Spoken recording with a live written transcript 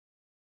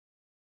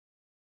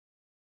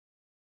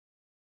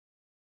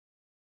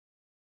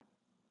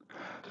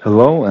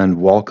Hello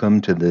and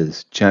welcome to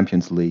this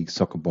Champions League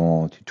soccer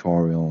ball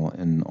tutorial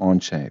in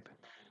Onshape.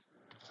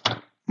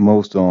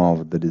 Most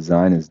of the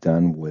design is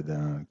done with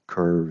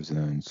curves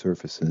and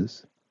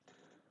surfaces.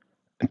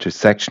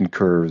 Intersection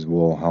curves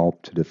will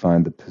help to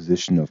define the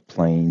position of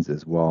planes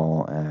as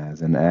well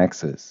as an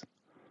axis.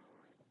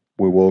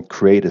 We will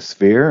create a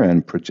sphere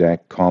and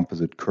project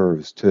composite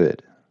curves to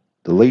it.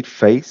 Delete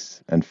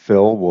face and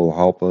fill will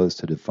help us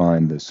to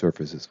define the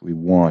surfaces we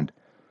want.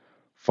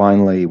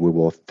 Finally, we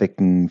will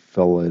thicken,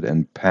 fillet,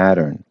 and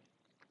pattern.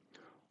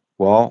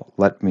 Well,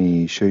 let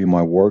me show you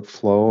my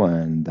workflow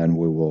and then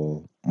we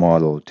will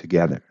model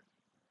together.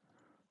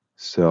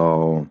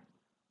 So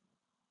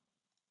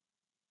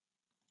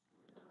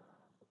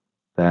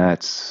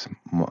that's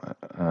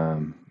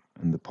in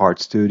the part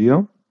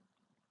studio.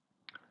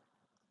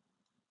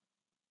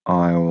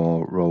 I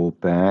will roll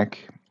back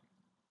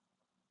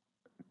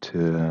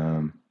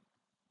to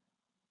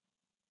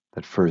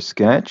that first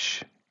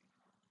sketch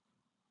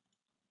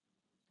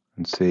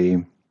and see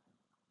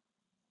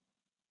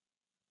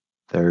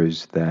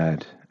there's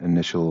that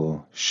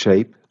initial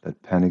shape,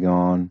 that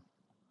pentagon.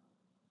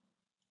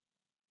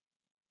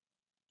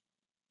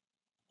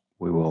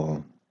 We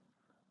will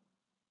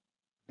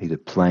need a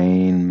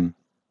plane,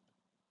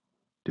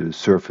 do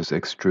surface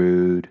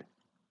extrude,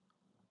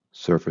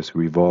 surface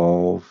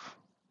revolve,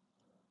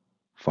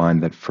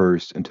 find that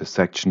first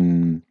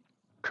intersection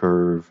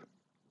curve,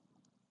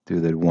 do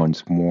that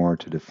once more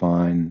to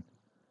define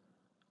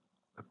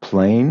a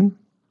plane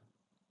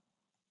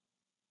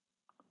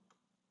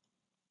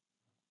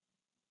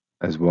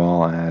as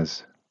well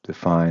as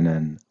define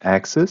an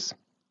axis.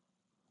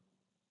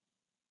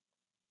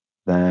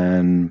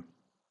 Then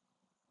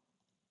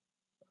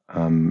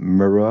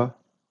mirror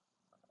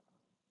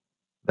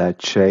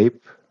that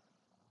shape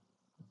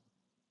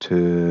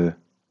to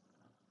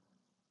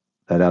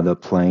that other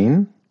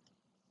plane.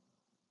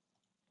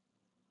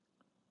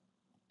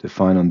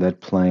 Define on that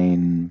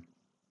plane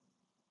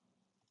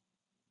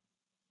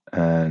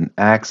an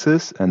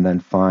axis and then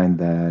find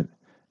that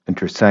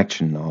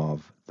intersection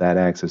of that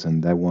axis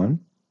and that one.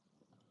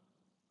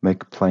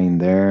 Make a plane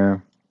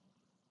there.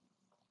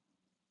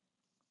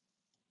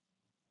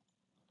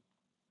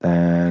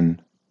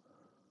 Then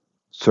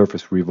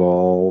surface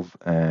revolve,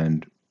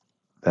 and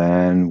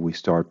then we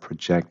start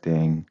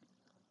projecting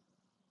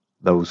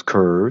those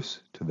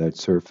curves to that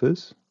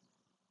surface.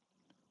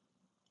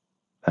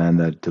 And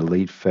that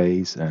delete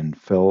face and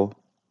fill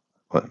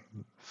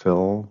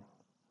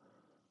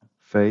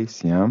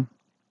face, yeah.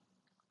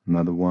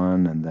 Another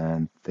one, and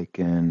then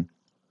thicken.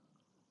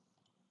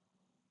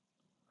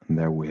 And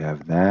there we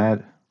have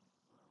that.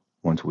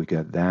 Once we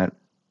get that,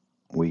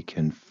 we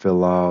can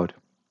fill out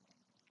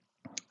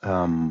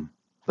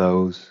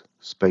those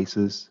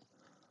spaces,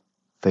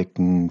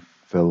 thicken,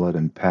 fill it,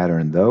 and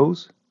pattern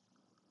those.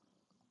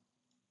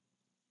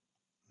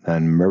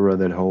 Then mirror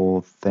that whole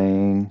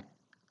thing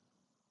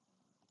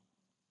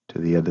to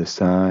the other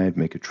side,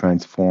 make a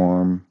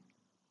transform,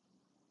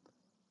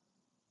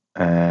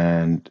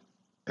 and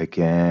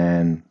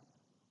again,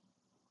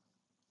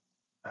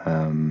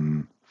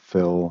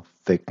 fill,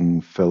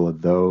 thicken, fill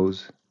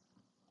those,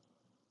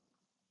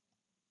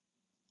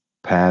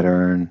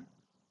 pattern,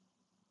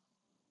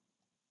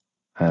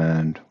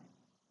 and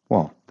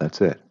well, that's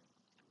it.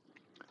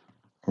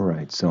 All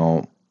right,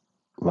 so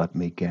let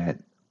me get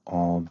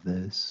all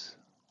this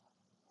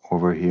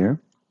over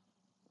here.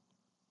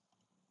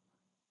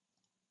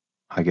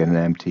 I get an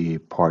empty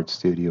part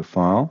studio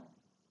file.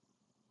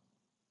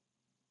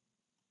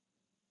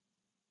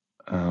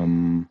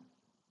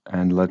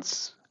 And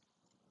let's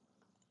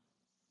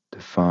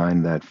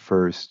define that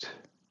first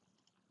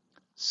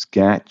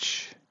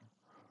sketch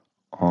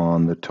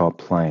on the top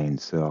plane.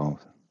 So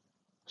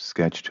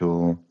sketch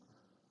tool,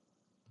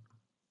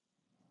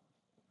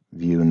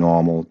 view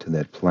normal to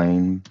that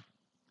plane,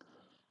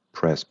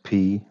 press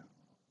P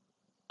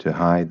to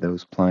hide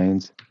those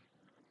planes.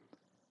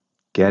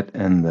 Get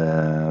in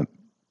the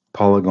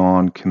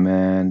polygon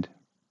command,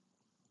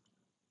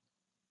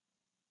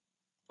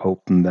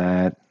 open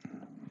that,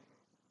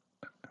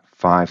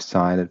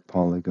 5-sided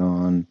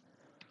polygon,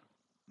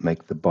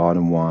 make the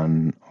bottom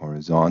one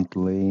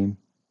horizontally,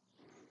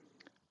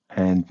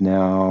 and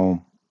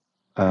now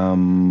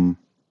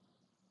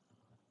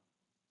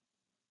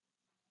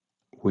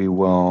we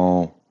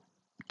will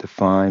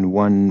define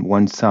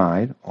one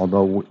side,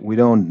 although we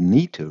don't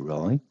need to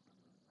really,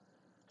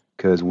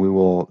 because we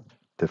will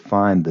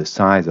define the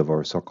size of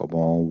our soccer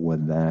ball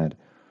with that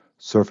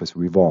surface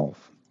revolve.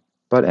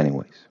 But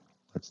anyways,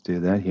 let's do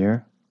that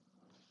here.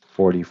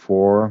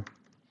 44.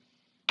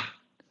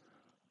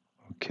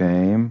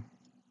 Okay.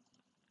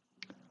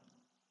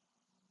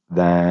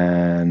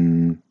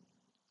 Then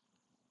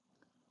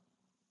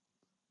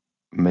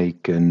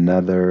make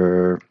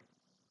another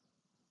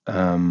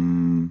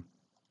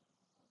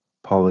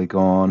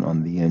polygon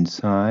on the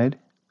inside.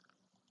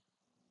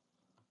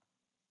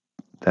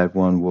 That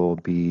one will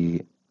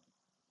be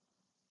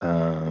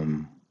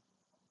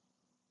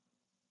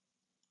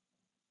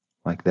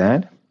like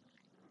that.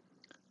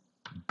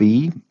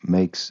 B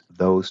makes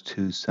those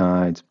two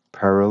sides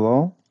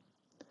parallel.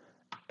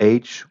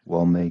 H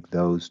will make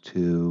those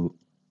two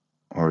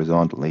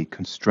horizontally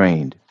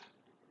constrained.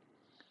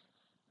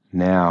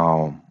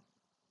 Now,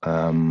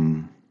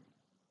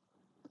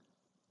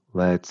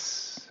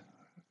 let's,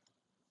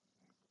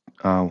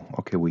 oh,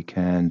 okay, we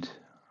can't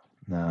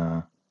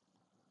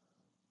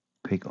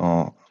pick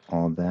all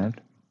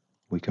that.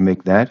 We can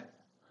make that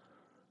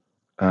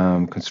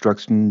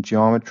construction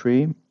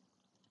geometry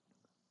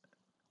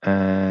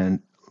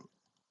and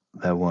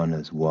that one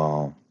as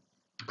well,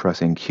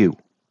 pressing Q.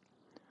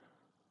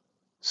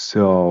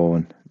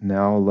 So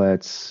now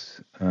let's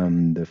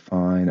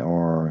define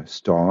our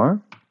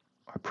star.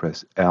 I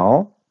press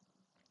L,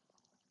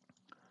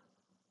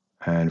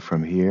 and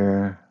from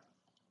here,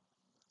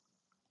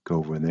 go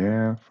over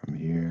there, from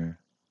here,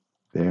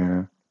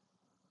 there.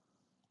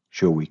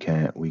 Sure, we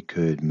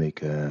could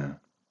make a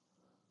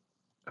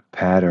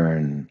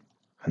pattern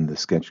in the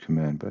sketch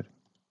command, but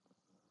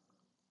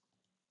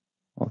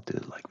I'll do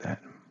it like that.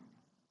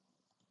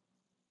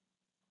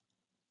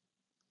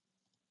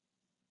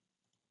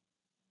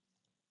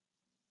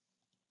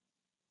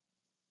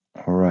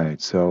 All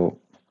right, so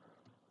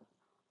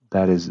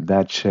that is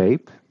that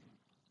shape.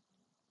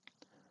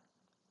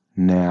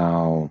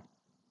 Now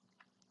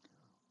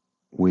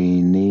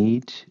we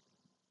need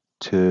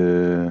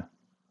to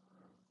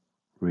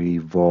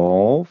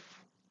revolve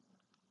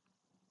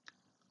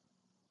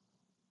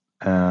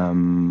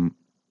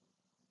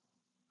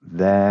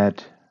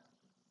that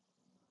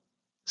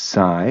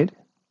side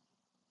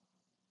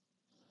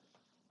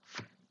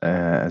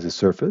as a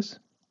surface,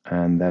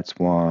 and that's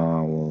why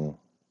I will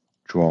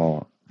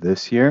draw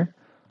this here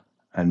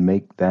and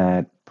make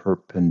that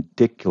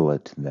perpendicular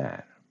to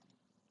that.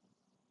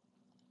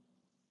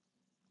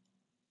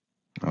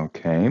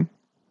 Okay.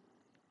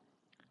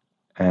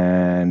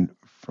 And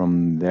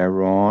from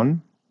there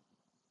on,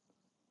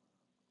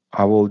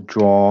 I will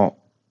draw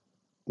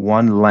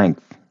one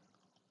length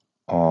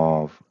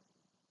of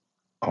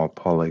our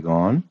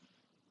polygon.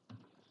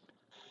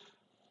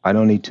 I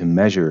don't need to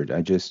measure it,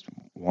 I just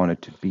want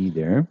it to be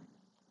there.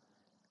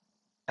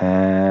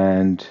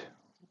 And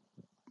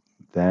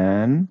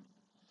then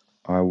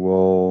I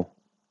will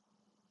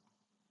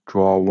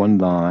draw one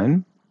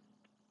line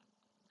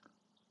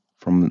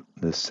from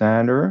the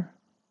center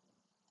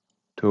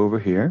to over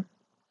here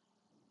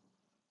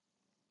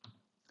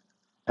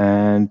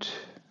and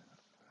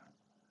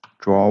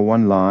draw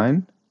one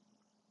line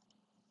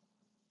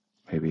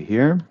maybe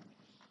here,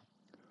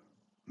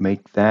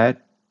 make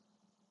that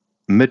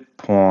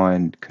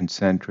midpoint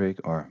concentric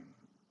or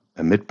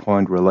a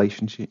midpoint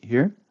relationship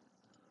here,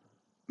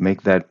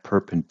 make that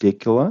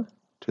perpendicular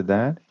to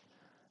that,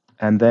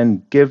 and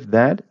then give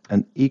that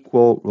an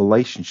equal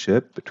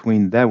relationship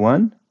between that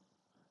one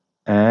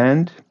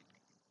and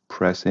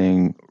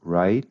pressing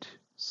right,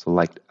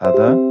 select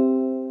other,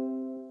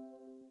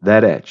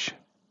 that edge,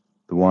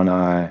 the one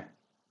I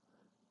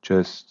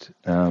just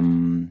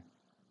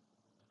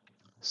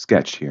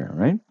sketched here,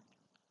 right?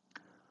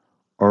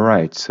 All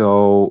right,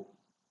 so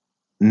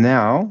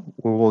now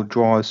we will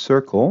draw a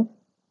circle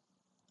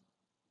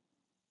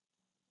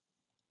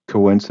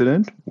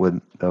coincident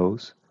with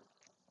those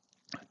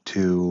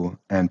two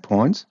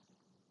endpoints,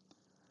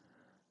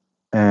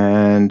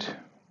 and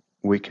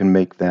we can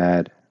make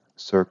that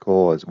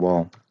circle as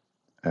well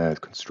as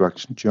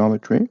construction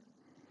geometry.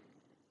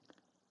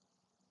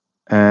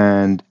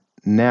 And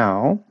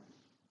now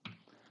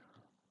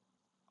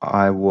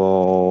I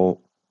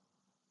will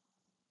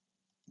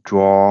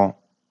draw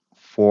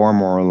 4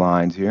 more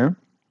lines here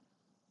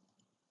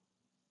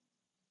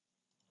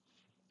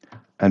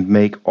and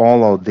make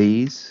all of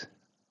these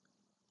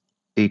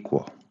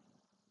equal.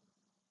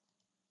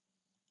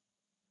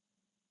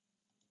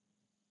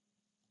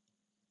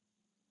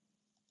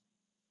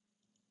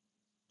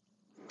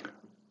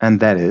 And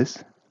that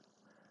is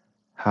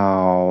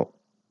how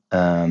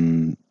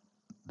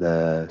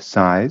the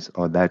size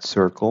of that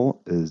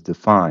circle is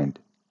defined.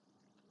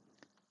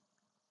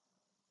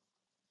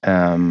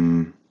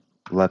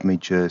 Let me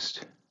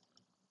just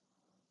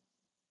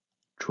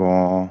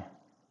draw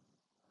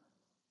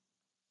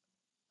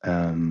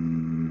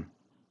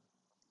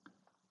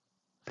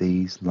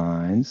these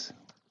lines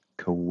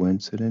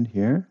coincident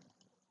here,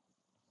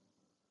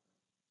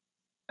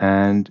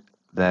 and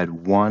that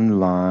one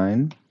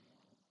line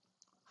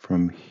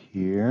from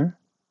here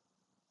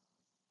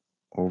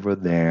over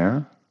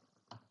there,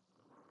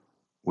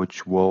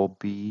 which will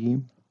be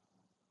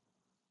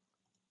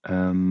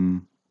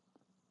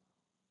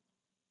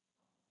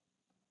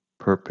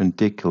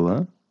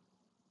perpendicular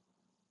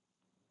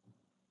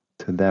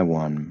to that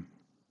one.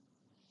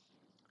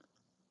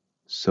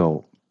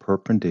 So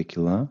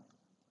perpendicular,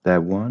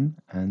 that one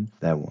and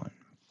that one.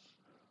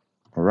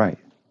 All right.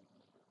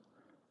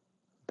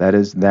 That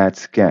is that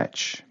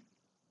sketch.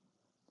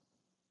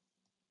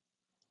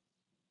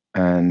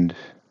 And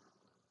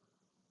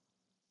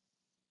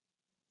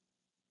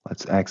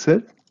let's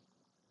exit.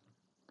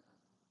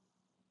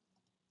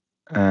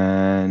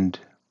 And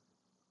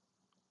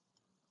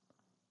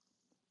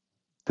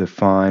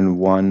define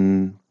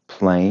one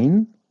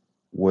plane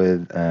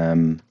with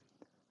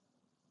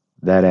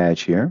that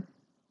edge here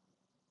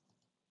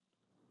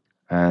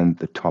and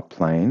the top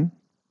plane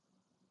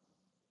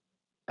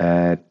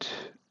at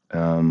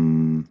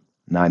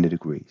 90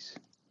 degrees.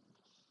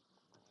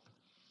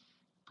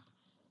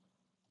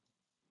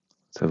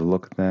 Let's have a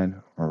look at that.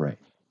 All right,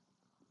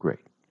 great.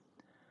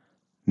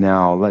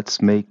 Now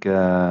let's make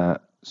a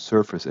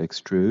surface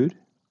extrude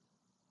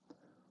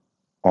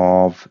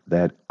of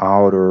that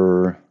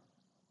outer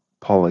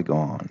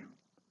polygon.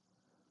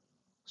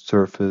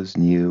 Surface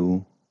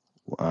new,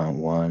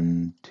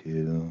 1,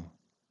 2,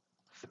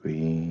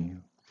 3,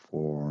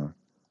 4,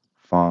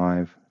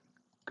 5.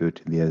 Go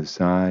to the other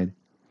side.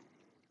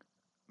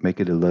 Make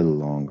it a little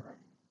longer.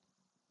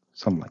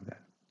 Something like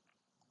that.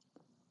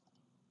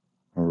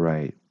 All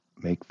right,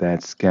 make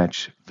that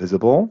sketch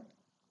visible.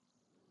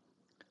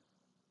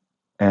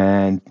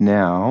 And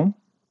now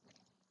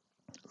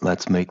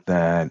let's make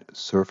that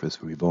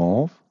surface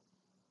revolve.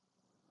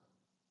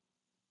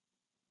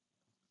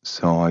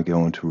 So I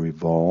go into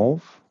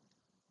revolve.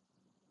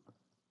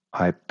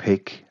 I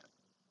pick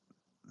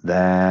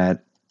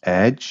that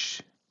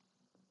edge.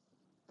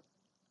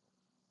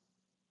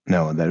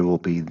 No, that will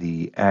be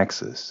the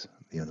axis,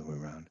 the other way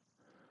around.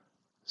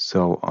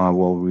 So I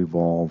will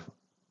revolve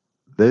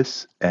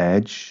this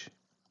edge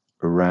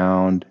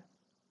around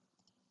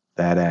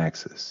that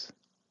axis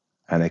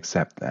and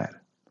accept that.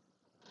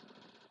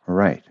 All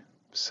right,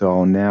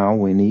 so now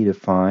we need to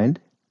find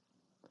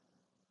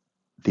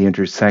the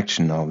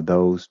intersection of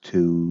those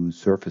two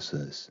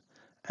surfaces,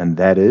 and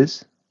that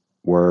is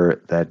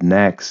where that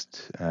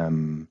next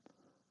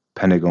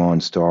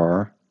pentagon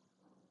star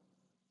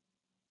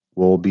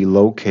will be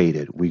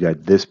located. We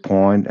got this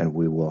point and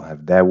we will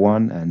have that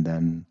one, and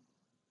then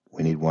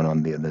we need one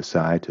on the other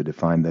side to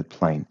define that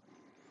plane.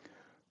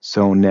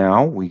 So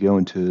now we go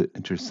into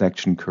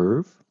intersection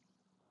curve,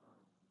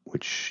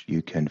 which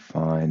you can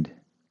find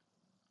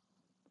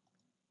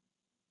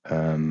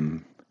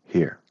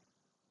here.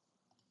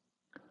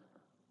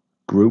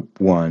 Group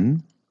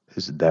 1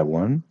 is that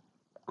one.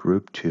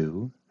 Group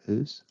 2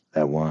 is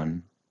that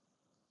one.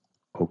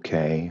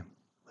 Okay,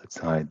 let's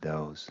hide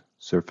those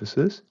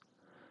surfaces.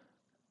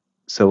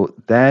 So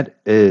that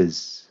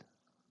is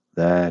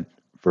that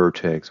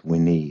vertex we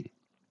need.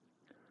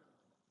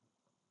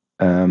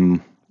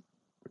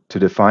 To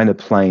define a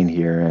plane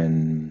here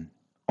in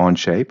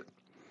Onshape,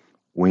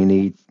 we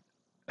need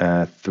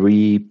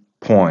 3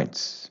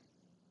 points.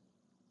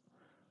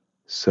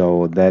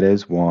 So that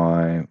is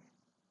why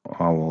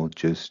I will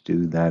just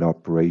do that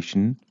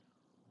operation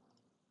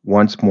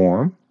once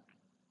more.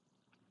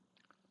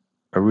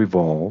 A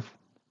revolve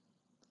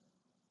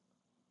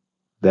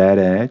that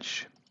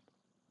edge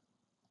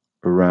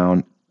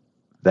around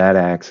that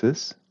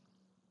axis.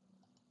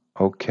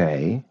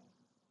 Okay.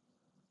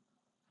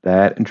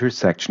 That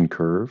intersection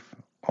curve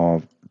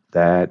of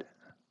that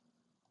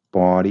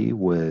body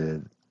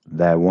with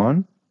that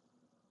one.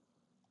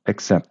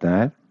 Accept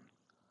that.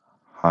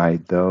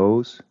 Hide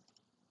those.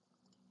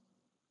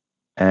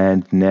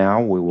 And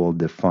now we will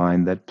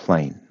define that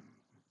plane.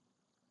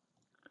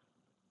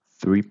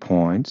 3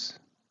 points.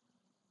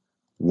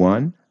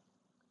 1,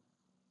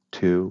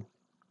 2,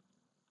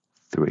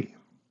 3.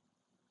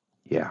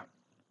 Yeah.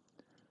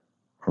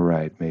 All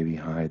right, maybe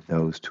hide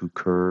those 2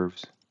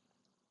 curves.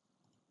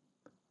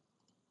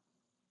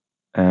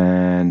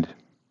 And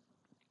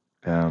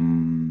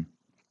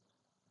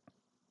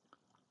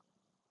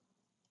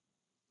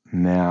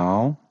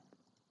now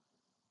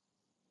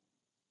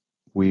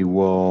we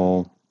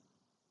will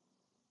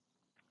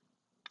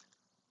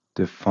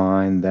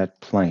define that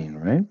plane,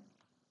 right?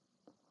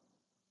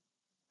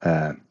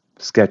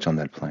 Sketch on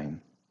that plane.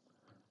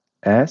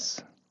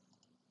 S,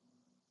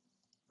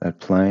 that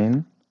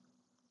plane,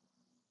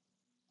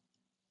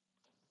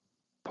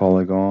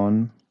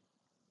 polygon,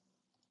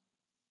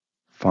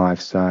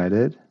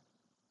 5-sided.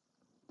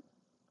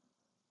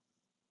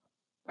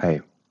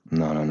 Hey,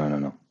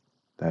 no.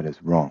 That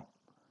is wrong.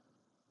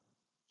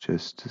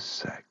 Just a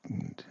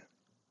second.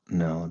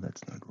 No,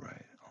 that's not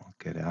right. I'll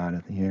get out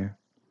of here.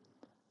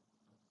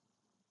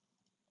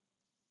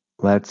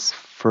 Let's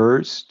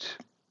first,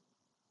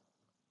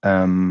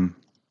 so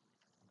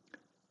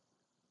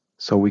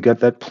we got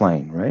that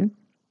plane, right?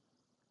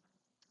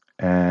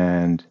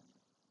 And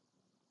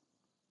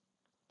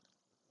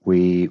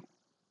we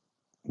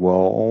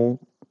will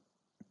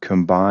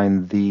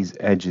combine these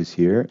edges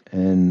here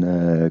in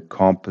a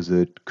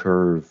composite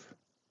curve.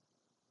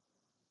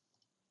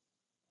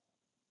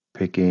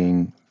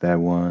 Picking that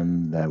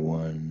one, that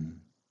one,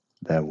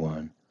 that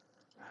one,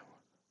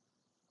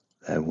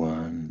 that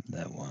one,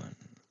 that one,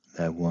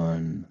 that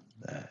one,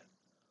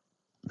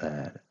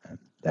 that, and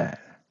that.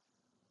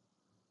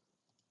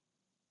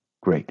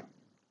 Great.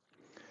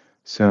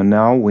 So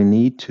now we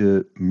need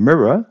to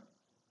mirror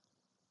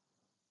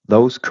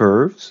those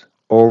curves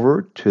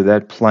over to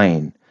that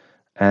plane.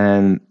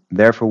 And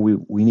therefore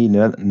we need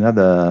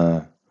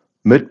another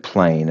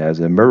midplane as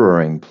a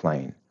mirroring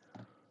plane.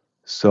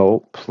 So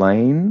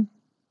plane,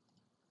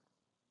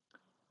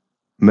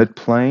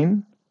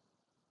 midplane,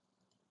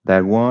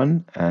 that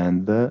one,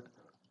 and the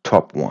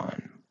top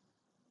one.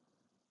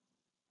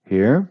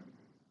 Here,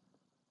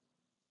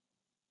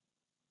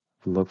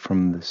 Look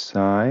from the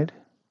side.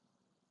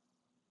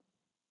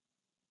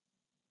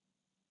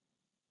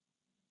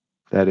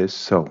 That is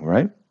so,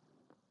 right?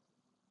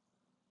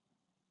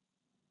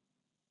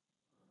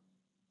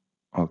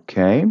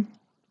 Okay.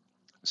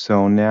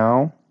 So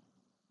now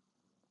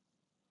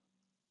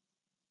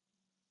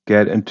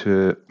get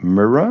into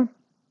mirror.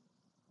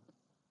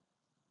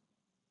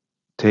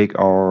 Take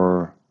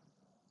our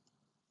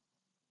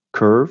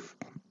curve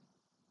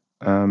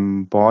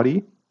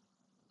body.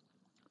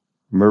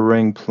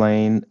 Mirroring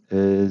plane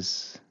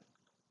is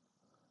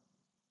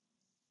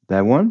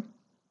that one.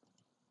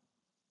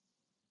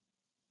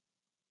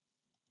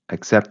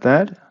 Accept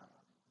that.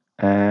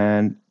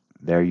 And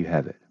there you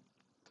have it.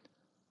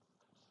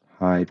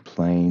 Hide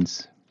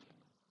planes.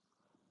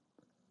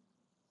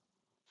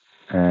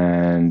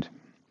 And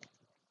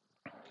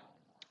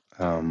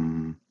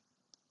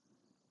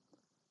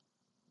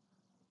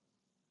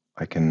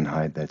I can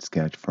hide that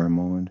sketch for a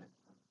moment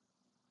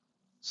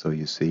so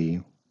you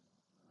see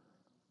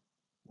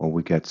what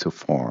we get so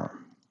far.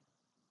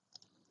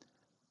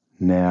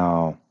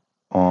 Now,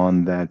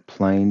 on that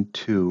plane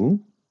 2,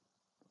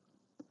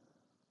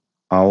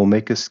 I will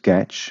make a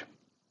sketch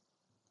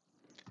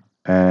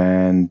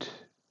and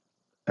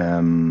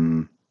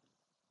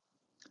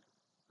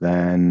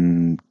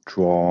then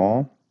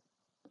draw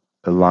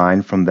a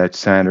line from that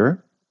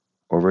center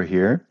over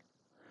here,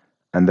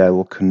 and that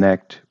will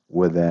connect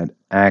with that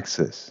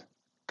axis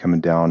coming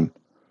down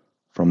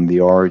from the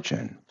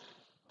origin.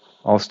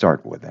 I'll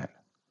start with that.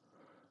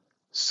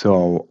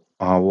 So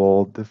I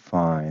will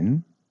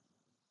define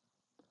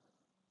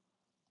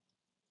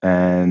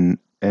an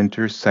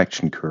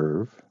intersection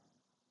curve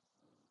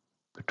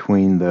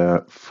between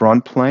the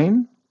front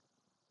plane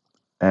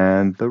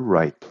and the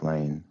right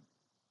plane.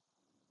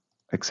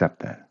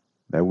 Accept that.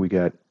 There we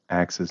got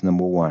axis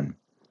number 1.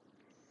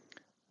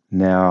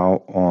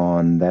 Now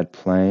on that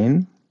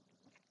plane,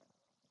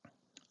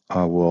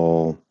 I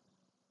will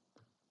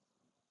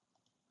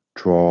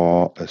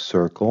draw a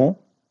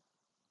circle,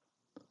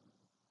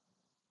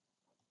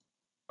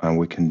 and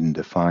we can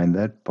define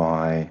that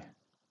by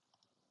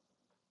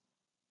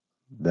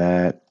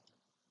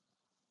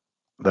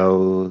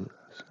those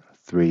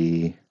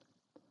 3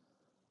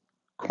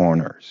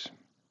 corners.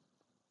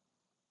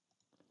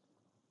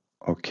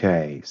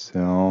 Okay,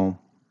 so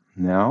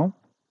now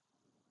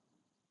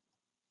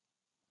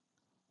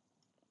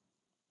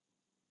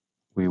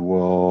we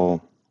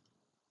will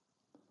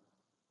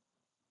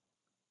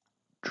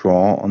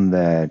draw on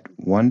that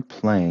one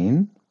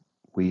plane.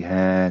 We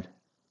had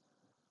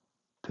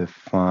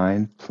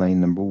defined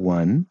plane number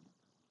 1,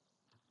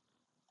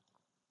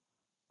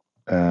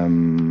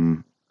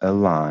 a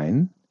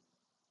line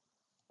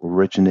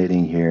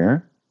originating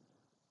here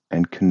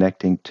and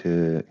connecting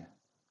to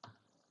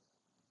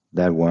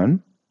that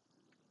one.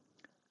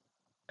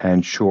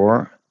 And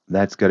sure,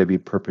 that's got to be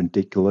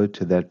perpendicular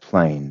to that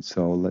plane.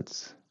 So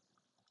let's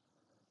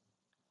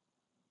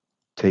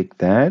take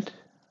that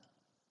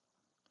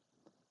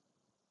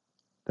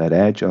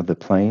edge of the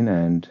plane,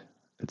 and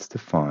it's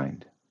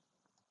defined.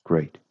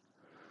 Great.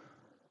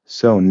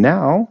 So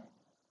now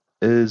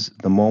is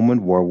the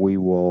moment where we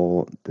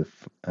will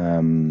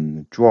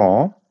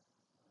draw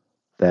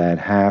that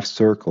half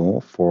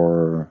circle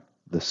for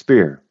the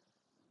sphere.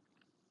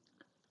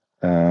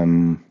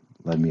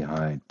 Let me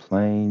hide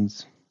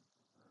planes.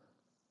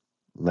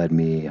 Let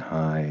me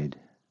hide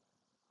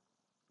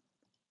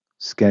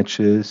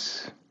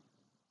sketches.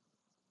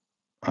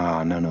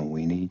 No,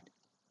 we need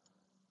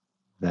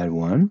that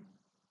one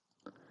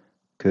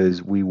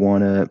because we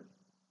want to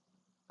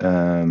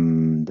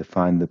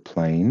define the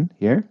plane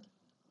here.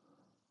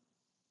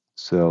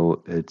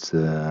 So it's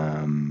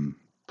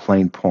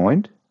plane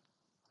point,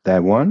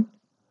 that one,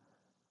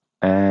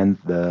 and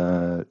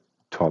the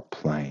top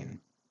plane.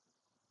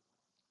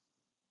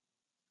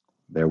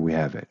 There we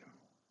have it.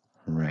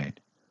 Right.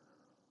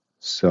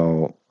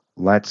 So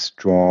let's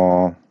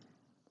draw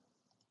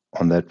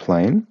on that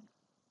plane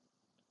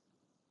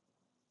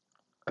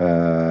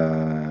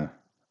an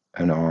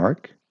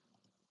arc.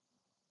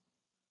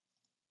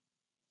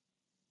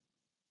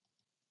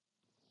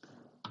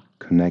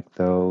 Connect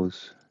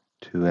those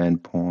 2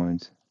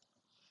 endpoints.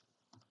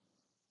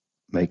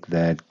 Make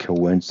that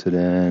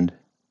coincident.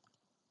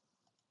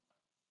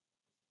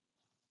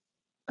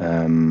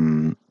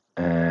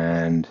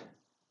 And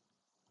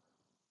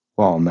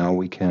well, now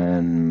we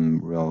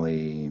can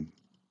really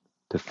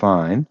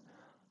define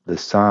the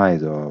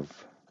size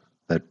of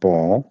that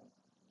ball.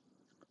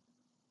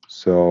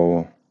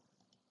 So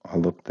I'll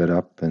look that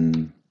up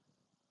on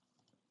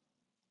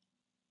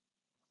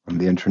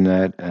the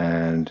internet,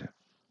 and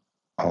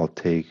I'll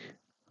take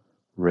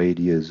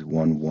radius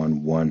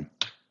 111.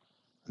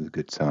 It's a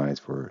good size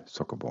for a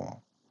soccer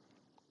ball.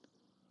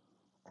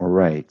 All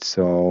right,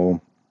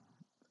 so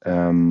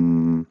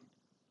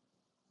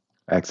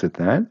exit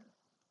that.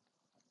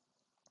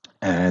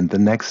 And the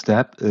next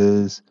step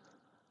is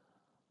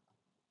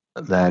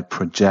that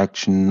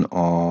projection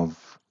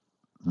of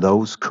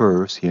those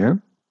curves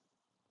here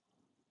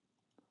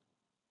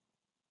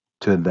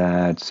to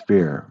that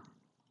sphere.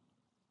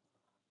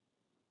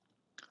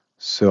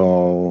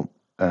 So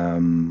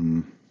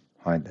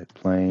hide that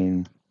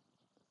plane,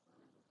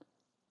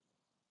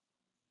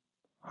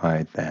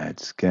 hide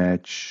that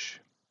sketch,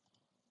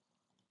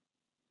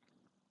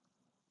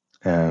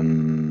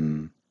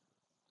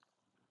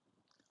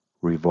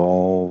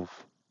 revolve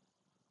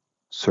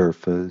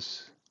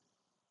surface,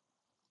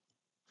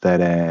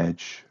 that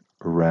edge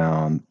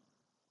around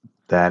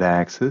that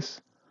axis.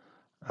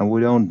 And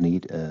we don't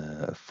need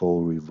a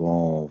full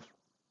revolve.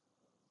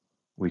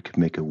 We could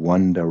make it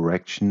one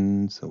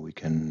direction so we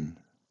can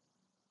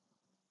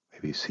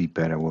maybe see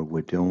better what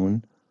we're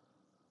doing.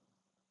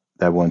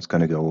 That one's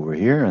going to go over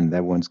here, and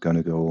that one's going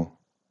to go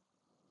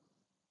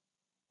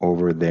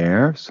over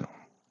there. So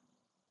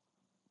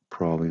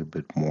probably a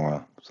bit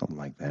more, something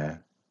like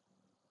that.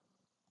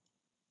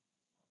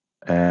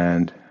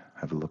 And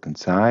have a look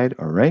inside.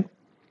 All right.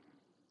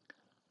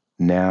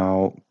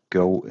 Now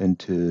go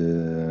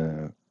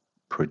into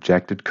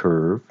projected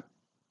curve.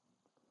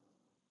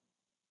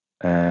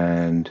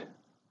 And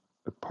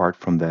apart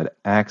from that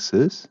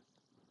axis,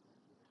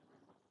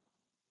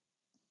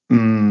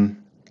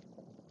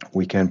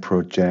 we can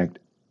project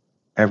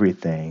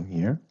everything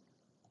here.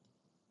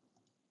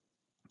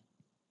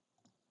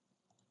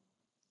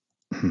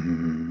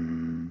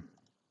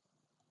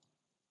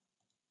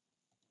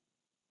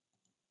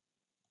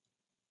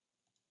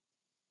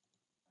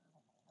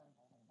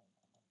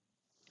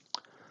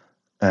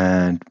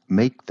 And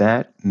make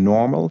that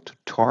normal to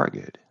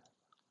target.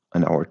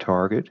 And our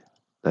target,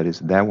 that is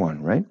that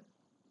one, right?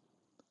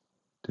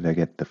 Did I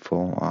get the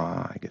full?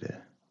 I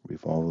gotta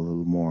revolve a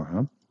little more,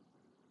 huh?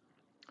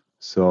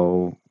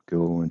 So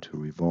go into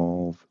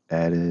revolve,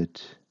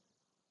 edit.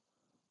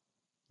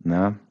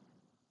 Now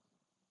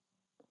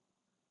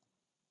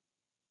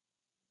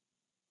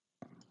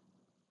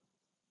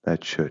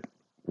that should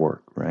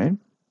work, right?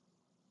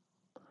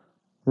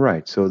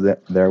 Right, so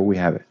that there we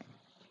have it.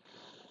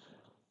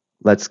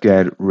 Let's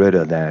get rid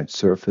of that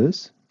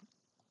surface.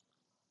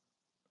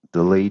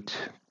 Delete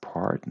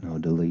part, no,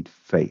 delete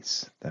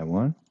face, that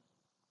one.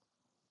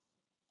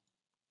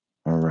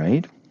 All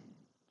right.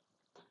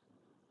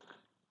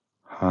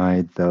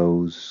 Hide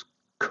those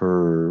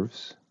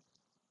curves.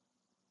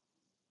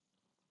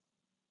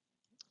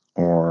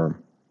 Or,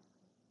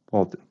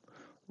 well,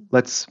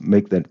 let's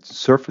make that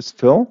surface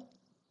fill.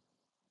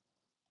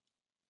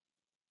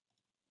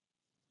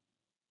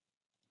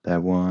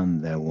 That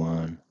one, that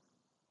one,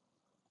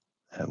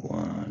 that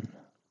one.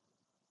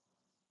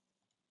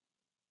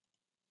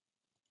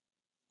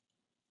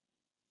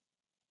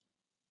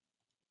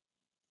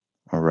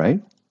 All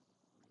right.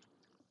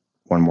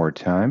 One more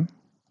time.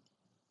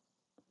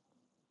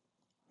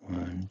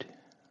 One, two.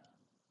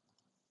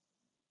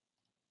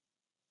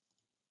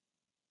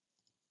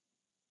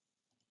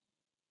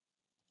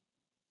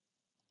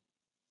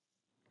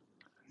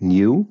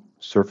 New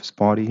surface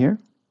body here.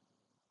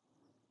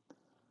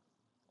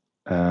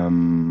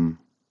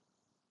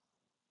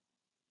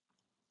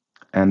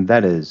 And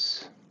that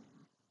is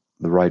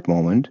the right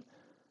moment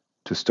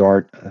to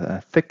start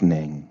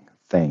thickening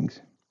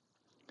things.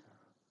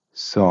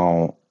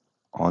 So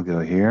I'll go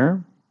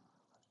here,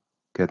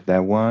 get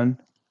that one,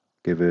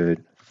 give it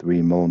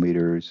 3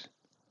 millimeters,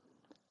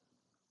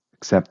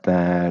 accept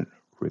that,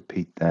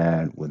 repeat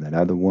that with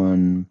another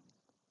one.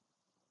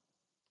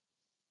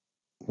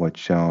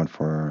 Watch out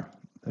for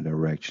the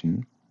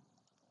direction,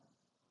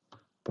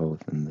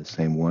 both in the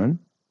same one.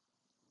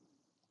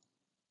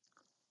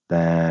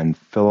 Then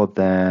fill up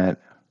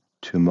that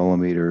 2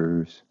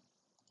 millimeters,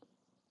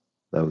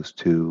 those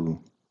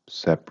two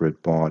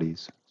separate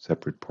bodies,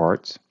 separate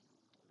parts.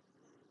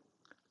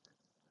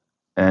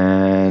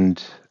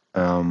 And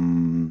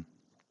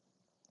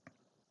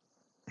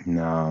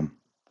now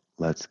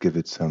let's give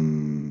it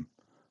some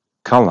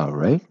color,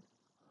 right?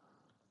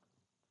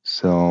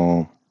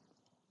 So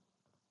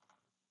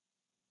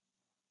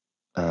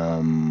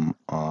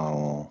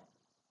I'll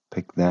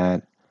pick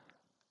that,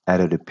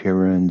 added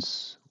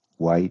appearance,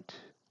 white,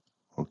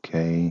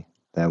 okay,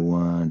 that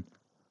one,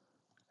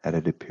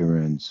 added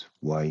appearance,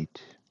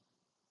 white,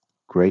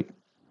 great.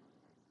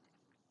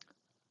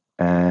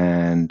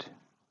 And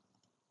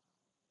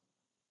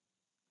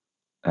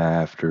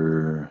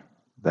after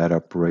that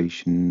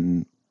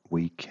operation,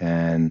 we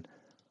can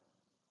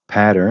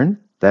pattern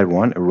that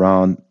one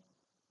around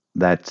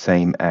that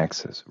same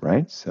axis,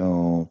 right?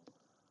 So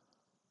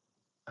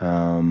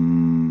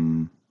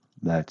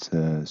that's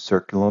a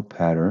circular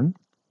pattern.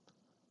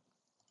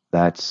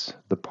 That's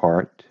the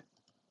part.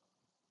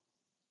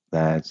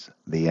 That's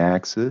the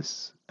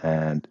axis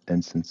and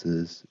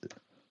instances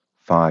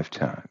 5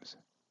 times.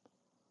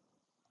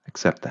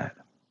 Accept that.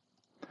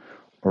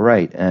 All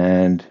right,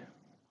 and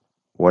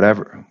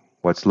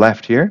what's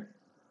left here,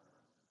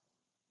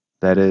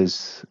 that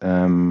is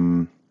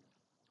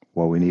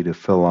what we need to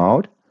fill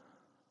out.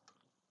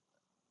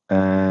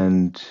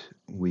 And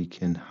we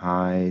can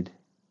hide,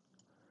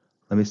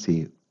 let me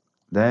see,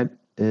 that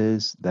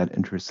is that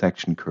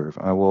intersection curve.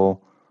 I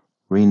will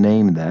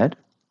rename that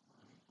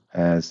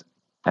as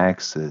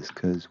axis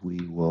because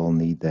we will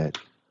need that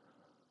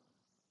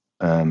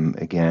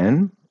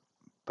again.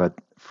 but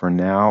for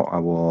now I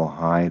will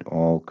hide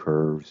all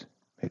curves.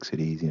 Makes it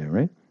easier,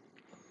 right?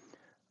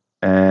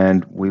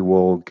 And we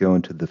will go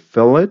into the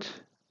fillet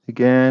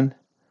again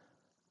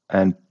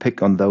and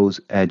pick on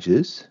those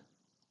edges.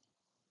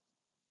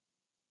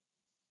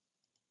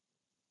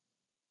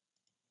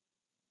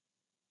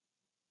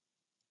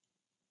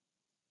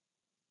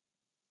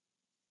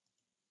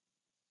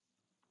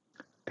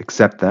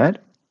 Accept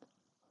that.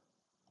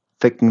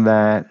 Thicken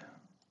that.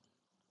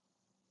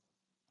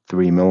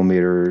 3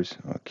 millimeters.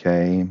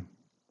 Okay.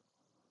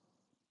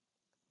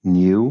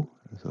 New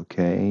is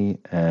okay.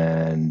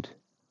 And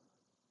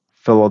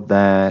fillet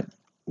that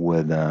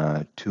with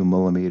 2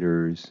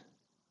 millimeters.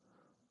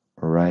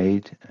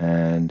 Right.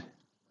 And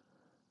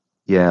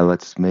yeah,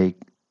 let's make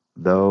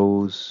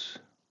those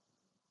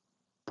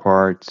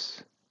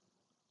parts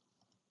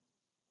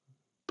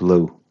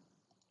blue.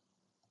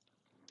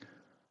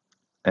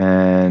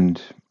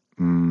 And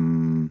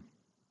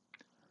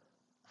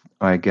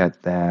I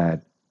got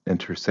that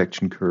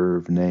intersection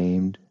curve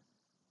named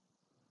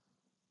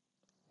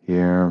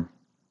here.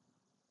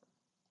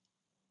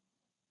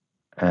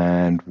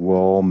 And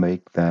we'll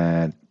make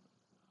that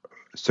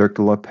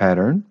circular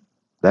pattern,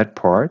 that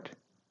part,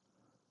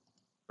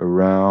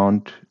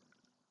 around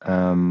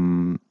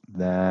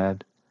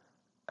that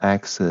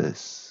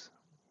axis.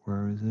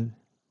 Where is it?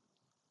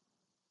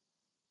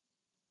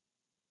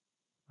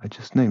 I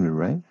just named it,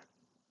 right?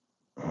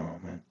 Oh,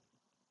 man.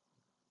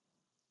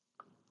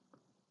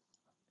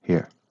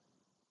 Here.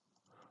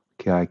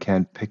 Okay, I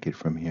can't pick it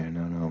from here.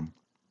 No, no.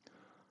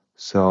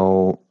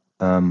 So,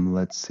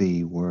 let's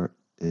see. Where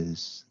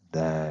is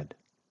that?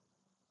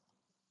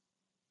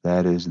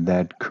 That is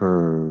that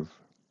curve.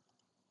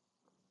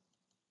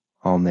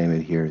 I'll name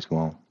it here as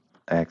well.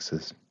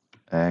 Axis.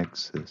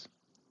 Axis.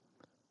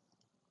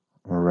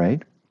 All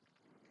right.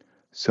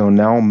 So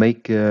now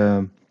make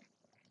a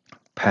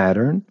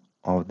pattern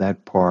of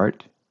that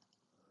part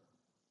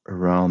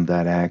around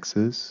that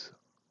axis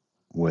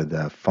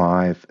with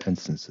 5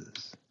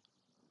 instances.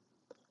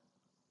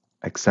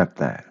 Accept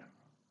that.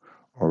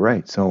 All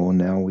right. So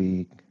now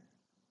we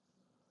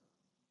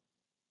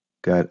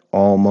got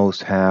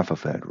almost half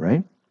of it,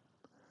 right?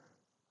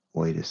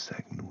 Wait a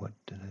second. What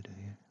did I do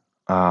here?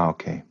 Ah,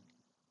 okay.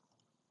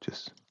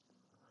 Just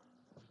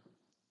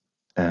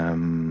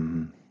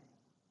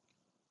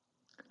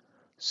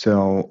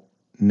so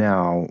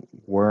now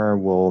where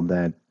will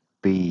that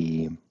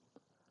be?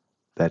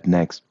 That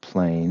next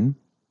plane?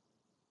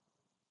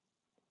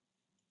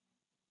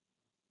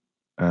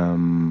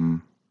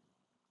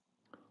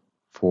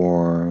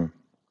 For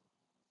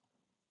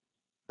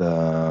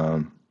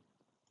the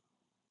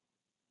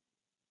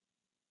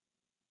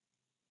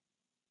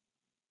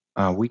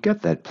we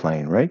got that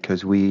plane, right?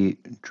 Because we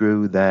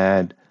drew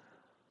that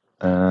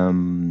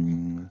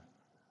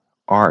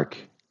arc,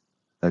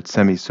 that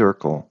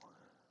semicircle.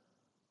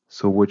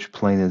 So which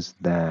plane is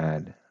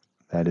that?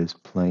 That is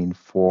plane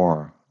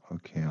 4.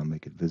 Okay, I'll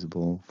make it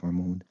visible for a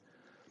moment.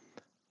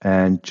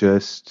 And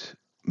just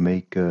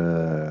make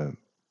a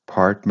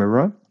part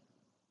mirror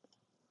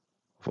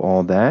of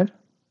all that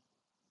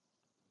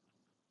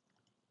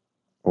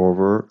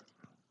over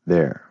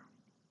there.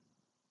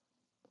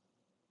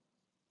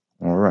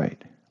 All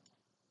right.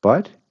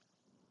 But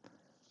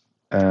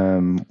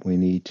we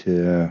need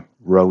to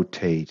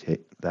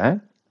rotate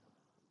that.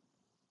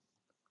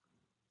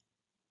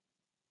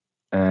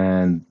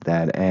 And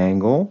that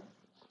angle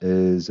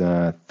is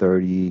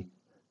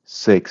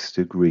 36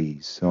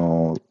 degrees.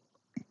 So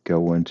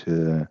go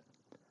into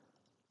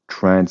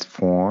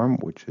transform,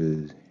 which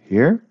is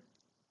here.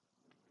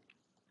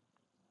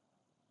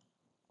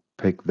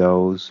 Pick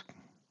those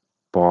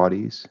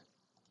bodies.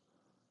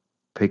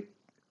 Pick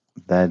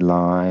that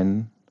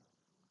line.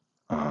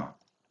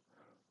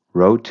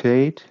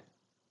 Rotate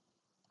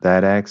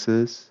that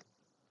axis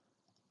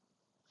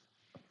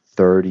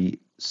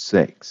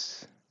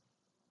 36.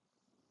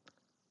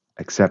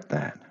 Accept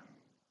that.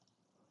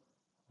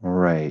 All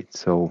right,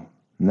 so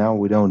now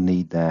we don't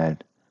need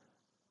that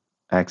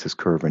axis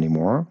curve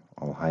anymore.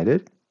 I'll hide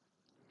it.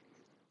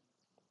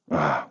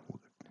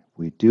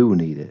 We do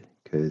need it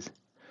because,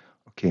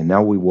 okay,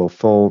 now we will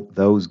fill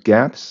those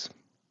gaps.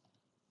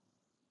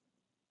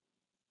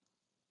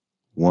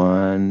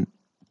 1,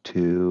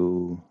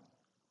 2,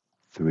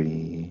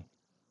 3,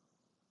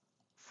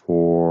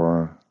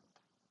 4,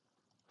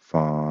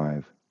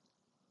 5,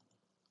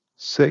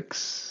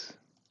 6.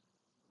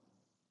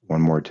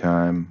 One more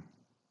time.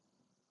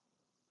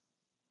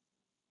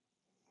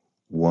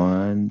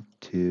 1,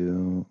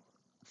 2,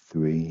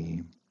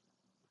 3,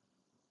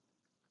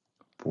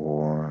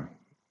 4,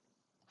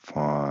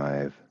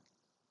 5,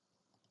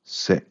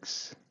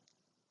 6.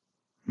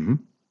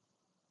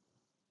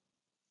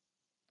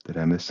 Did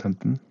I miss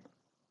something?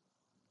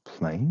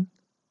 Plane?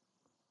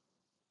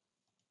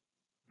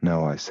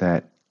 No, I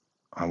said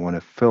I want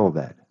to fill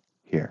that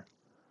here.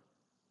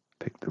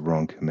 Pick the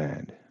wrong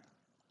command.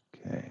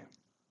 Okay.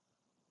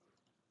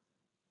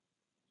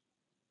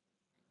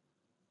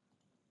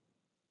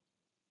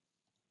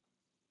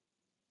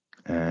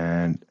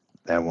 And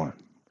that one.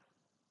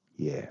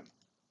 Yeah.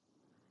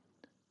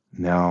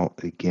 Now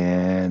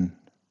again,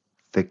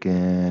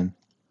 thicken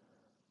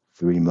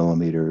 3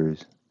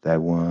 millimeters,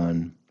 that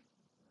one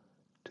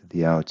to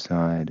the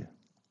outside.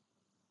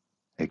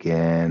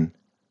 Again,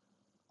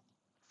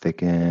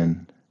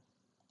 thicken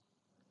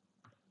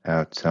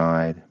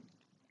outside.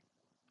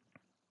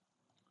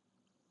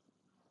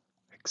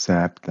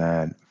 Except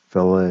that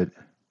fillet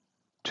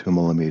 2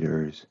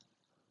 millimeters,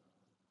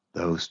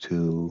 those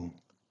two.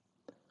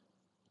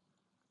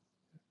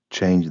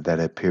 Change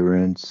that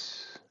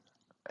appearance,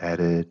 add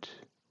it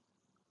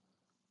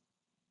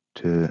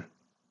to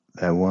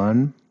that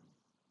one,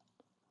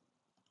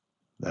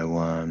 that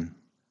one.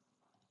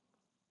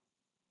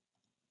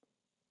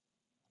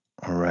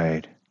 All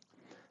right.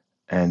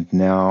 And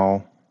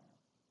now,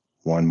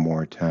 one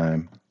more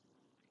time.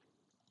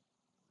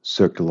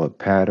 Circular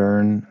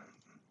pattern,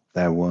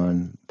 that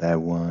one,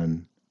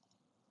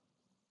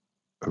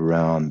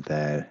 around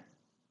that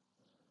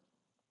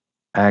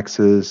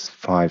axis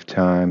 5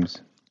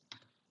 times.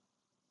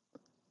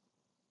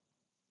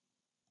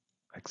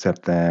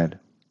 Accept that.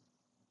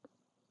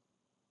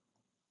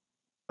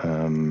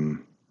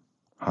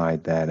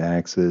 Hide that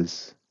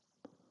axis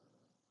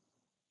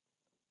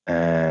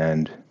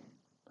and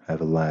have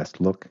a last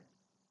look.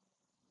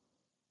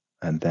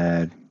 And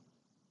that,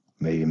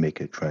 maybe make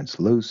it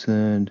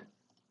translucent.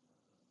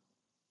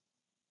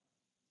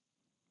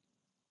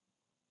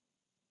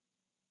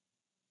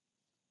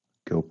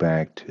 Go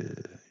back to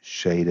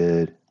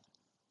shaded,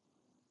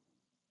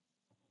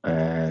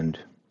 and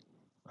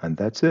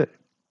that's it.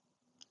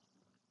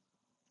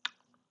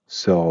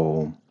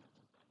 So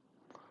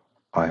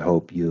I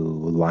hope you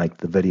liked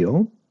the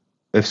video.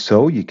 If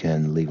so, you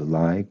can leave a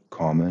like,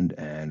 comment,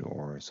 and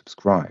or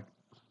subscribe.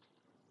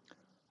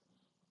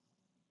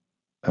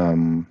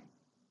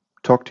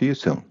 Talk to you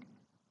soon.